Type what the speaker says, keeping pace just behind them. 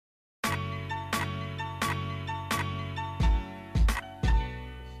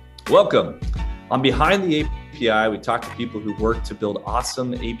Welcome. On Behind the API, we talk to people who work to build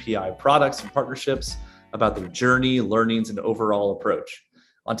awesome API products and partnerships about their journey, learnings, and overall approach.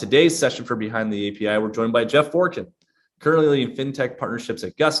 On today's session for Behind the API, we're joined by Jeff Forkan, currently leading fintech partnerships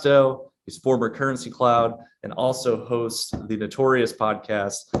at Gusto. He's former Currencycloud and also hosts the notorious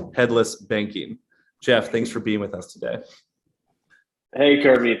podcast, Headless Banking. Jeff, thanks for being with us today. Hey,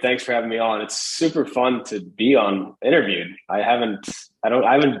 Kirby, thanks for having me on. It's super fun to be interviewed. I haven't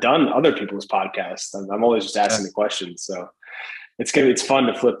done other people's podcasts. I'm always just asking the questions. So it's fun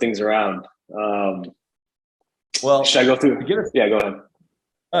to flip things around. Well, should I go through? Yeah, go ahead.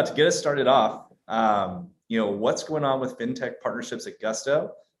 To get us started off, what's going on with fintech partnerships at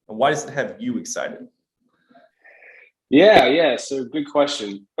Gusto, and why does it have you excited? Yeah. So good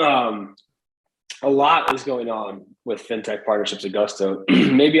question. A lot is going on with fintech partnerships at Gusto.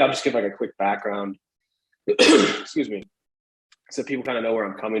 Maybe I'll just give like a quick background. Excuse me. So people kind of know where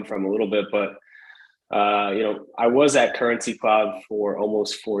I'm coming from a little bit, but I was at Currencycloud for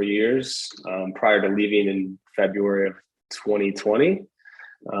almost 4 years prior to leaving in February of 2020.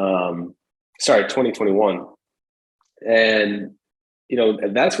 2021. And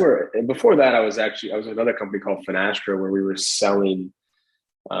that's where. And before that, I was at another company called Finastra, where we were selling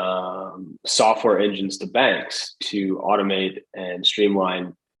software engines to banks to automate and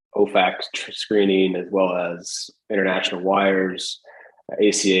streamline OFAC screening, as well as international wires,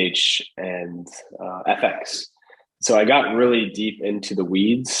 ACH, and FX. So I got really deep into the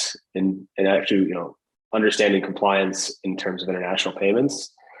weeds and actually, understanding compliance in terms of international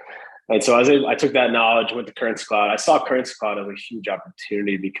payments. And so I took that knowledge, went to Currencycloud. I saw Currencycloud as a huge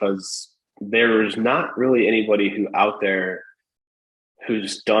opportunity because there's not really anybody out there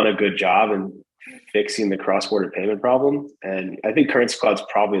who's done a good job in fixing the cross-border payment problem. And I think Currencycloud is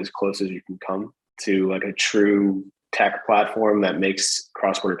probably as close as you can come to like a true tech platform that makes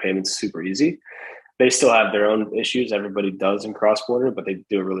cross-border payments super easy. They still have their own issues. Everybody does in cross-border, but they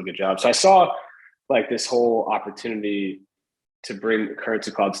do a really good job. So I saw like this whole opportunity to bring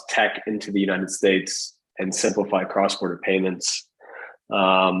Currencycloud's tech into the United States and simplify cross-border payments.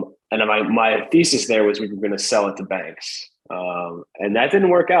 And my thesis there was we were going to sell it to banks. And that didn't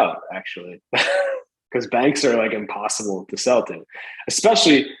work out, actually, because banks are like impossible to sell to,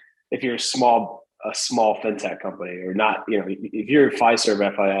 especially if you're a small fintech company, or not. If you're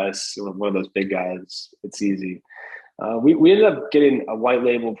Fiserv, FIS, one of those big guys, it's easy. We ended up getting a white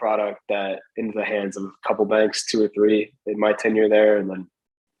label product that into the hands of a couple banks, 2 or 3 in my tenure there, and then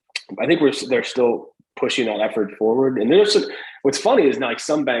I think they're still pushing that effort forward. And what's funny is now, like,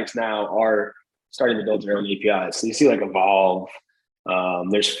 some banks now are starting to build their own APIs. So you see like Evolve,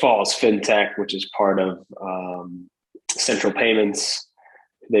 there's Falls Fintech, which is part of Central Payments.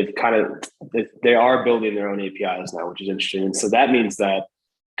 They are building their own APIs now, which is interesting. And so that means that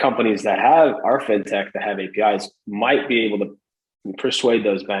companies that are fintech that have APIs might be able to persuade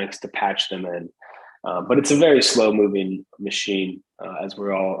those banks to patch them in. But it's a very slow moving machine, as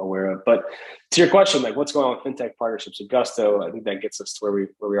we're all aware of. But to your question, like what's going on with fintech partnerships at Gusto, I think that gets us to where we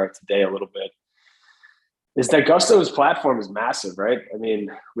are today a little bit. Is that Gusto's platform is massive, right? I mean,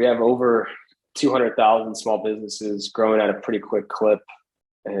 we have over 200,000 small businesses growing at a pretty quick clip.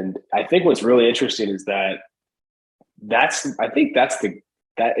 And I think what's really interesting is that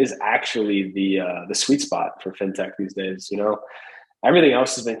is actually the sweet spot for fintech these days. Everything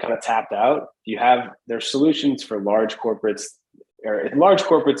else has been kind of tapped out. There's solutions for large corporates, or large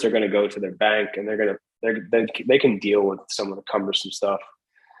corporates are going to go to their bank and they can deal with some of the cumbersome stuff.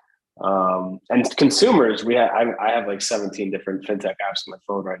 And consumers, I have like 17 different fintech apps on my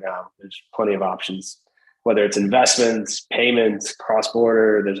phone right now. There's plenty of options, whether it's investments, payments,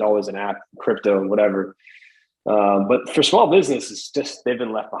 cross-border, there's always an app, crypto, whatever. But for small business, it's just, they've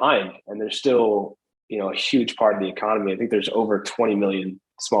been left behind, and there's still, a huge part of the economy. I think there's over 20 million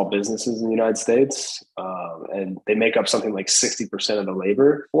small businesses in the United States. And they make up something like 60% of the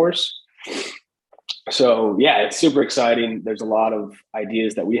labor force. So yeah, it's super exciting. There's a lot of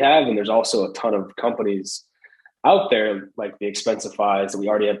ideas that we have, and there's also a ton of companies out there like the Expensifys that we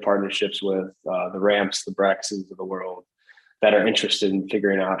already have partnerships with, the Ramps, the Brexes of the world, that are interested in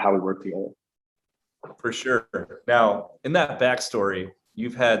figuring out how we work together. For sure. Now, in that backstory,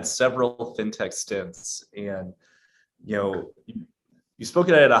 you've had several fintech stints, and you spoke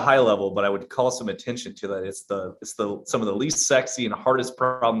at a high level, but I would call some attention to that. It's some of the least sexy and hardest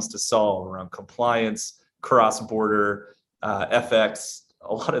problems to solve around compliance, cross-border, FX,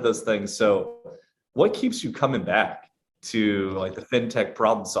 a lot of those things. So what keeps you coming back to like the fintech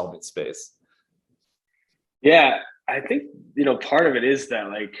problem solving space? Yeah, I think, part of it is that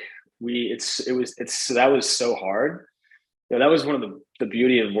like that was so hard that was one of the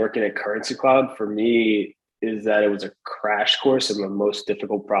beauty of working at Currencycloud for me, is that it was a crash course in the most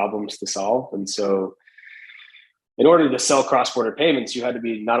difficult problems to solve. And so in order to sell cross-border payments, you had to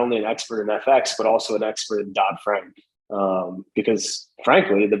be not only an expert in FX, but also an expert in Dodd-Frank. Because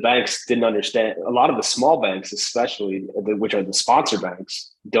frankly, the banks didn't understand. A lot of the small banks, especially, which are the sponsor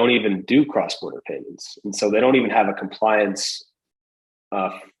banks, don't even do cross-border payments. And so they don't even have a compliance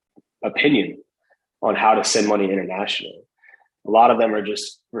opinion on how to send money internationally. A lot of them are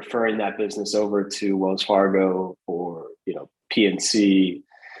just referring that business over to Wells Fargo or, PNC.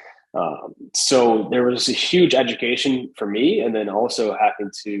 So there was a huge education for me, and then also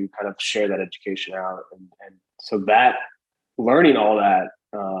having to kind of share that education out. And so that learning all that,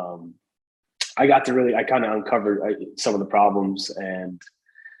 I kind of uncovered some of the problems, and,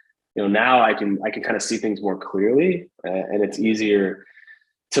 now I can kind of see things more clearly, and it's easier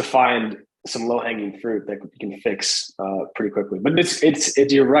to find some low-hanging fruit that you can fix pretty quickly. But it's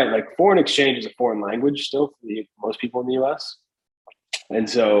you're right. Like, foreign exchange is a foreign language still for most people in the US. And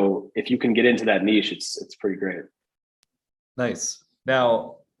so if you can get into that niche, it's pretty great. Nice.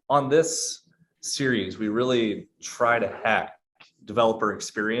 Now, on this series, we really try to hack developer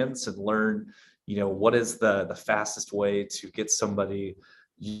experience and learn, what is the fastest way to get somebody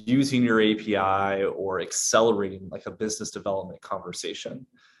using your API or accelerating like a business development conversation.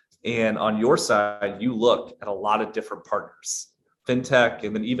 And on your side, you look at a lot of different partners, fintech,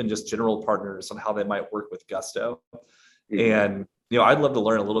 and then even just general partners on how they might work with Gusto. And, I'd love to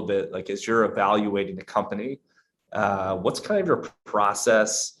learn a little bit, like, as you're evaluating a company, what's kind of your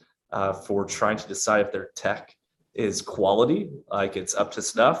process for trying to decide if their tech is quality, like it's up to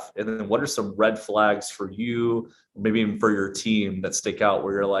snuff? And then what are some red flags for you, maybe even for your team, that stick out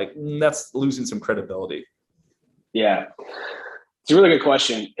where you're like, that's losing some credibility? Yeah. It's a really good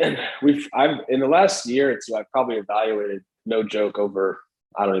question. And I've in the last year or two, I've probably evaluated, no joke, over,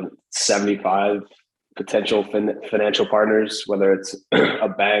 I don't know, 75 potential financial partners, whether it's a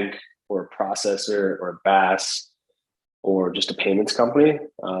bank or a processor or a BaaS or just a payments company.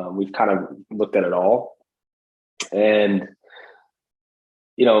 We've kind of looked at it all. And,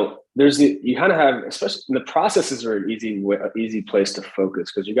 you kind of have, especially the processes are an easy place to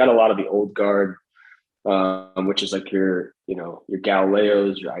focus, because you got a lot of the old guard, which is like your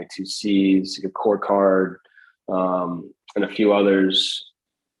Galileos, your I2Cs, your Core Card, and a few others.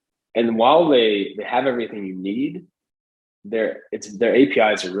 And while they have everything you need, their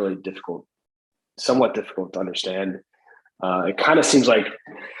APIs are really somewhat difficult to understand. It kind of seems like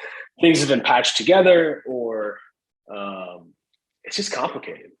things have been patched together, or it's just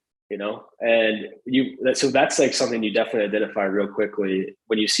complicated, and so that's like something you definitely identify real quickly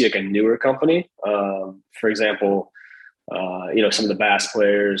when you see like a newer company. For example, some of the BaaS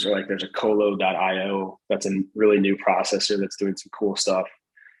players, or like there's a Colo.io, that's a really new processor that's doing some cool stuff.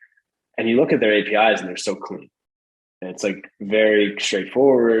 And you look at their APIs and they're so clean. And it's like very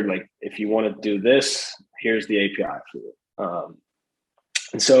straightforward. Like, if you want to do this, here's the API for you.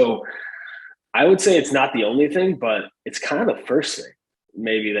 And so I would say it's not the only thing, but it's kind of the first thing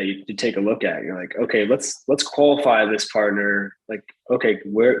maybe that you take a look at. You're like, okay, let's qualify this partner. Like, okay,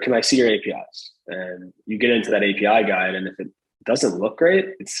 where can I see your APIs? And you get into that API guide, and if it doesn't look great,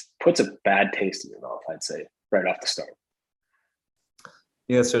 it puts a bad taste in your mouth, I'd say, right off the start.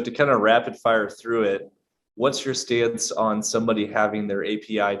 Yeah, so to kind of rapid fire through it, what's your stance on somebody having their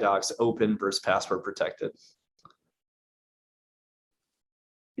API docs open versus password protected?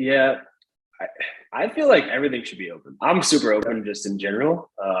 Yeah, I feel like everything should be open. I'm super open just in general.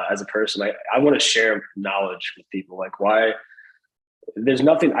 As a person, I want to share knowledge with people. Like, why there's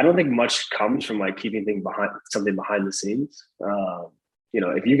nothing, I don't think much comes from like keeping something behind the scenes.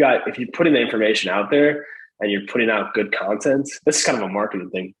 If you put in the information out there and you're putting out good content, this is kind of a marketing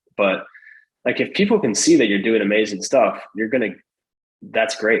thing, but like, if people can see that you're doing amazing stuff,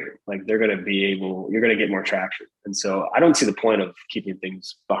 that's great. Like, you're going to get more traction. And so I don't see the point of keeping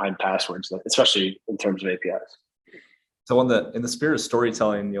things behind passwords, especially in terms of APIs. So in the spirit of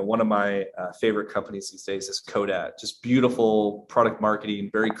storytelling, one of my favorite companies these days is Kodat. Just beautiful product marketing,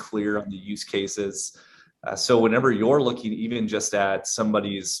 very clear on the use cases. So whenever you're looking even just at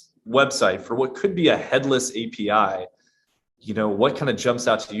somebody's website for what could be a headless API, what kind of jumps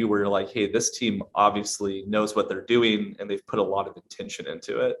out to you where you're like, hey, this team obviously knows what they're doing and they've put a lot of intention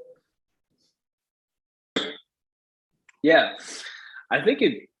into it? Yeah, I think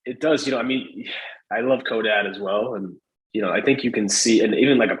it does. I love Kodat as well. And, I think you can see, and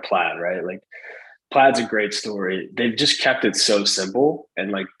even like a Plaid, right? Like, Plaid's a great story. They've just kept it so simple.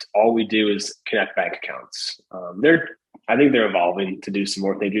 And like, all we do is connect bank accounts. I think they're evolving to do some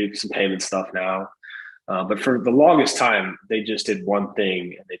more. They do some payment stuff now. But for the longest time, they just did one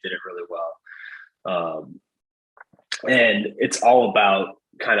thing and they did it really well. And it's all about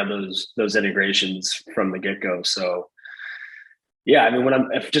kind of those integrations from the get-go. So yeah, I mean,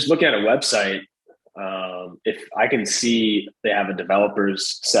 if just looking at a website, if I can see they have a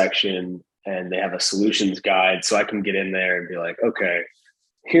developers section and they have a solutions guide, so I can get in there and be like, okay,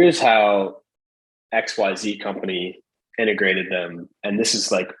 here's how XYZ company integrated them, and this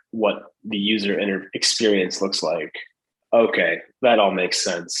is like what the user experience looks like. Okay, that all makes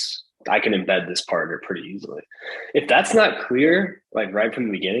sense. I can embed this partner pretty easily. If that's not clear, like right from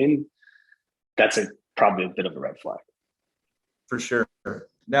the beginning, that's probably a bit of a red flag. For sure.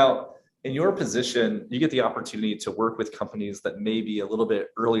 Now, in your position, you get the opportunity to work with companies that may be a little bit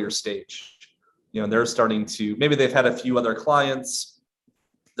earlier stage. They're starting to, maybe they've had a few other clients.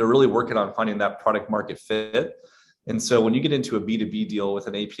 They're really working on finding that product market fit. And so when you get into a B2B deal with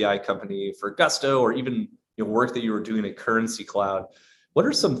an API company for Gusto, or even work that you were doing at Currencycloud, what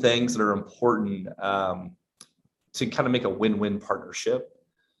are some things that are important to kind of make a win-win partnership?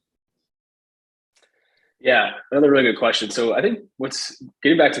 Yeah, another really good question. So I think what's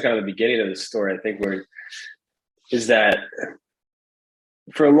getting back to kind of the beginning of the story, I think is that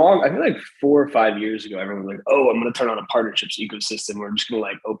for I feel like 4 or 5 years ago, everyone was like, oh, I'm going to turn on a partnerships ecosystem. We're just going to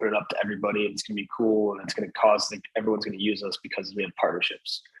like open it up to everybody and it's going to be cool. And it's going to cause everyone's going to use us because we have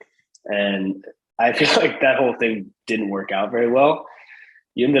partnerships. And I feel like that whole thing didn't work out very well.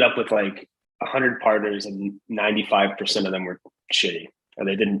 You ended up with like 100 partners and 95% of them were shitty, or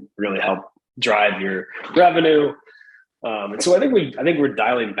they didn't really help drive your revenue. And so I think we're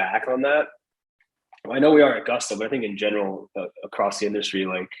dialing back on that. I know we are at Gusto, but I think in general across the industry,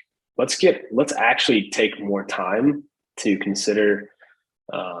 like let's actually take more time to consider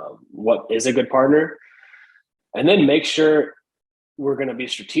what is a good partner, and then make sure we're going to be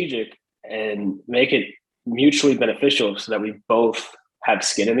strategic and make it mutually beneficial so that we both have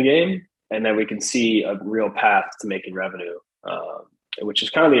skin in the game and that we can see a real path to making revenue, which is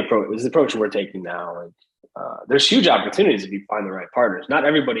kind of the approach we're taking now. And there's huge opportunities if you find the right partners. Not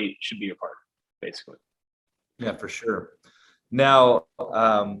everybody should be your partner, basically. Yeah, for sure. Now,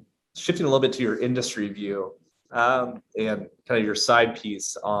 shifting a little bit to your industry view and kind of your side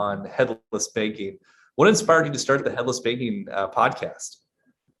piece on Headless Banking, what inspired you to start the Headless Banking podcast?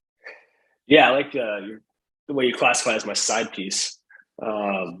 Yeah, I like the way you classify as my side piece.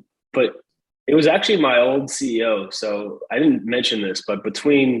 But it was actually my old CEO. So I didn't mention this, but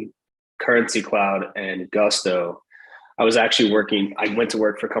between Currencycloud and Gusto, I went to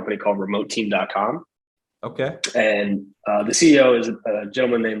work for a company called remoteteam.com. Okay. And the CEO is a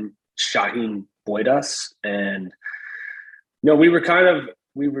gentleman named Shaheen Boydas. And, we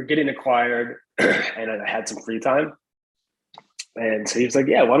were getting acquired and I had some free time. And so he was like,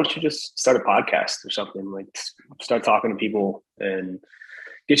 yeah, why don't you just start a podcast or something? Like start talking to people and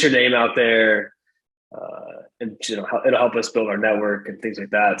get your name out there. And it'll help us build our network and things like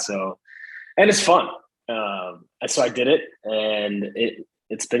that. So, and it's fun. So I did it and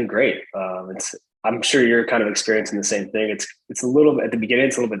it's been great. I'm sure you're kind of experiencing the same thing. It's a little bit at the beginning,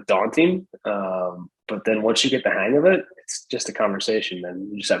 it's a little bit daunting. But then once you get the hang of it, it's just a conversation and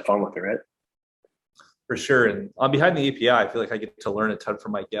you just have fun with it, right? For sure. And on Behind the API, I feel like I get to learn a ton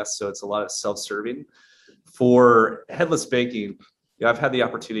from my guests. So it's a lot of self-serving. For Headless Banking, I've had the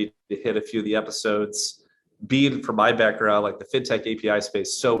opportunity to hit a few of the episodes. Being from my background, like the fintech API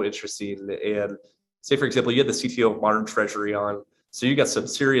space, so interesting. And say, for example, you had the CTO of Modern Treasury on. So you got some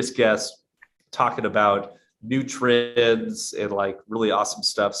serious guests talking about new trends and like really awesome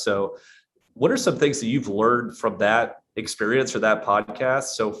stuff. So what are some things that you've learned from that experience or that podcast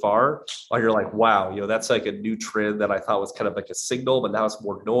so far? While you're like, wow, that's like a new trend that I thought was kind of like a signal, but now it's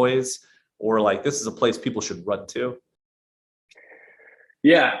more noise, or like this is a place people should run to.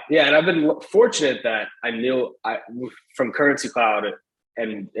 Yeah. And I've been fortunate that I knew from Currencycloud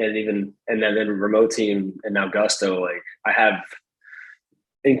and then Remote Team and now Gusto, like I have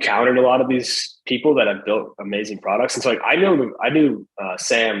encountered a lot of these people that have built amazing products. And so like I knew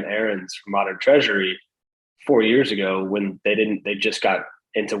Sam Aarons from Modern Treasury 4 years ago when they just got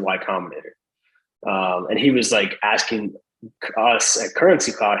into Y Combinator. And he was like asking us at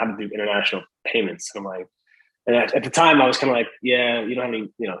Currencycloud how to do international payments. And I'm like, and at the time I was kind of like, yeah, you don't have any,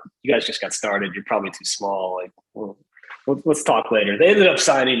 you guys just got started. You're probably too small. Like, well, let's talk later. They ended up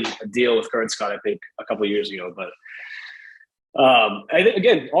signing a deal with Currencycloud, I think a couple of years ago, but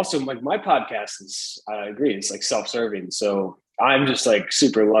again, also like my podcast is, I agree, it's like self-serving. So I'm just like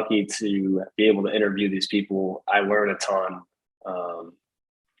super lucky to be able to interview these people. I learn a ton.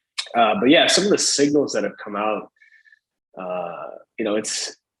 But yeah, some of the signals that have come out,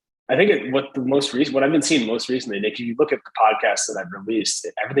 I think what I've been seeing most recently, Nick, if you look at the podcasts that I've released,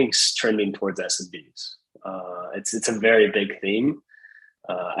 everything's trending towards SMBs. It's a very big theme.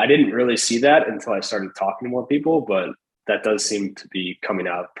 I didn't really see that until I started talking to more people, but that does seem to be coming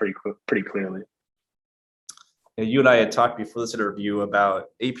out pretty clearly. And you and I had talked before this interview about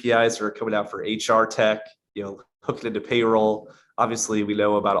APIs that are coming out for HR tech, hooking into payroll. Obviously, we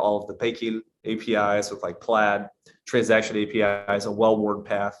know about all of the banking APIs with like Plaid, transaction APIs, a well-worn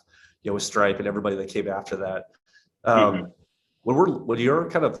path, with Stripe and everybody that came after that. When you're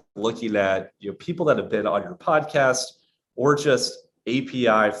kind of looking at people that have been on your podcast or just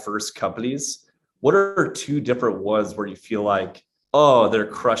API first companies, what are two different ones where you feel like, oh, they're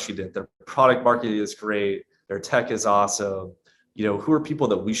crushing it, their product marketing is great, their tech is awesome? Who are people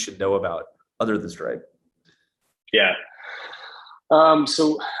that we should know about other than Stripe? Yeah.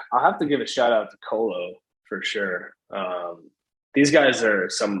 So I'll have to give a shout out to Colo for sure. These guys are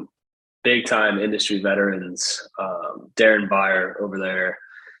some big time industry veterans. Darren Beyer over there,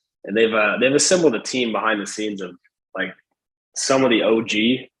 and they've assembled a team behind the scenes of like some of the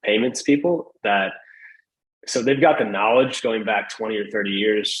OG payments people so they've got the knowledge going back 20 or 30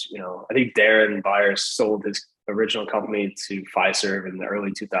 years. I think Darren Beyer sold his original company to Fiserv in the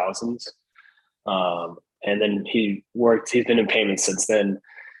early 2000s. And then he's been in payments since then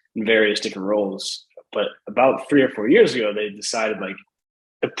in various different roles. But about 3 or 4 years ago, they decided like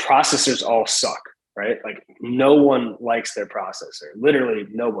the processors all suck, right? Like no one likes their processor, literally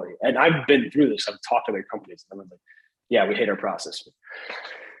nobody. And I've been through this. I've talked to their companies and I'm like, yeah, we hate our processor.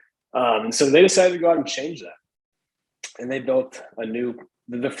 And so they decided to go out and change that. And they built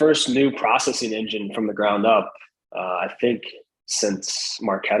the first new processing engine from the ground up, I think since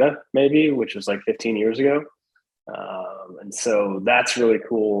Marqeta maybe, which was like 15 years ago. And so that's really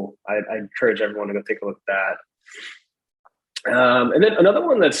cool. I encourage everyone to go take a look at that. And then another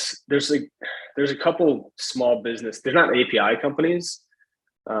one there's a couple small business, they're not API companies,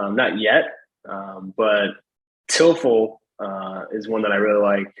 not yet, but Tilful is one that I really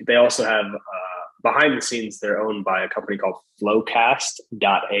like. They also have behind the scenes, they're owned by a company called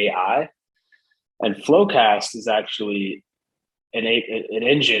Flowcast.ai. And Flowcast is actually an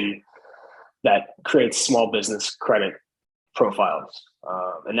engine that creates small business credit profiles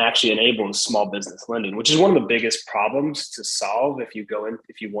and actually enables small business lending, which is one of the biggest problems to solve if you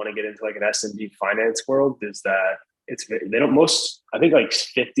want to get into like an S&D finance world, is that I think like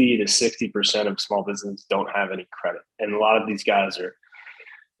 50 to 60% of small businesses don't have any credit. And a lot of these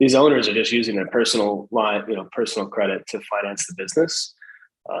owners are just using their personal line, personal credit to finance the business.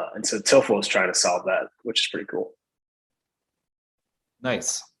 And so Tilful is trying to solve that, which is pretty cool.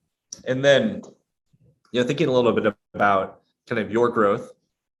 Nice. And then, thinking a little bit about kind of your growth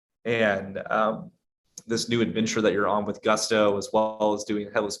and this new adventure that you're on with Gusto, as well as doing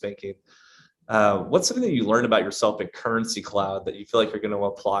Headless Banking. What's something that you learned about yourself at Currencycloud that you feel like you're going to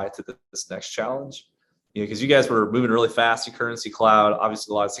apply to this next challenge? Because you guys were moving really fast at Currencycloud,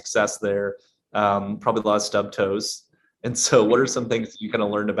 obviously a lot of success there, probably a lot of stub toes. And so what are some things that you kind of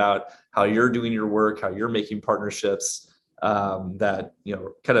learned about how you're doing your work, how you're making partnerships that,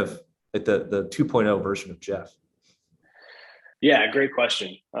 kind of at the 2.0 version of Jeff? Yeah, great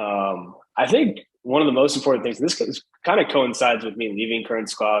question. I think one of the most important things, this kind of coincides with me leaving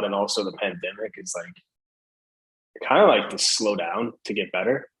Currencycloud and also the pandemic, is like kind of like to slow down to get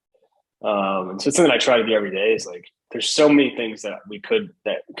better. And so it's something I try to do every day, is like, there's so many things that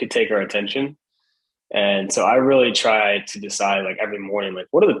could take our attention. And so I really try to decide like every morning, like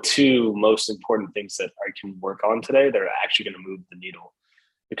what are the 2 most important things that I can work on today that are actually going to move the needle?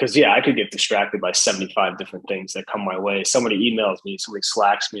 Because I could get distracted by 75 different things that come my way. Somebody emails me, somebody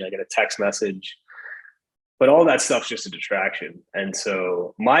Slacks me, I get a text message, but all that stuff's just a distraction. And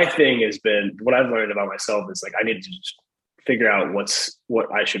so my thing has been, what I've learned about myself is like, I need to just figure out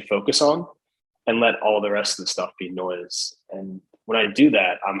what I should focus on and let all the rest of the stuff be noise. And when I do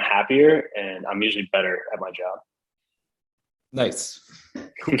that, I'm happier and I'm usually better at my job. Nice.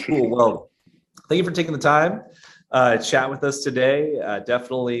 Cool. Well, thank you for taking the time chat with us today.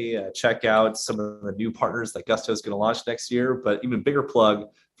 Definitely check out some of the new partners that Gusto is going to launch next year, but even bigger plug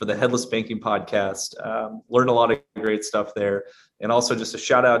for the Headless Banking podcast. Learned a lot of great stuff there. And also just a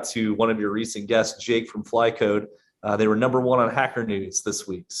shout out to one of your recent guests, Jake from Flycode. They were #1 on Hacker News this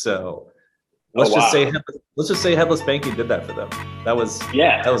week. So let's just say Headless Banking did that for them. That was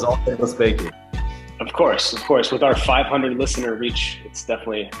all Headless Banking. Of course. With our 500 listener reach, it's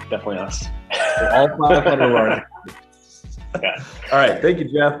definitely us. All 500 are. Yeah. All right. Thank you,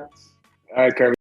 Jeff. All right, Kirby.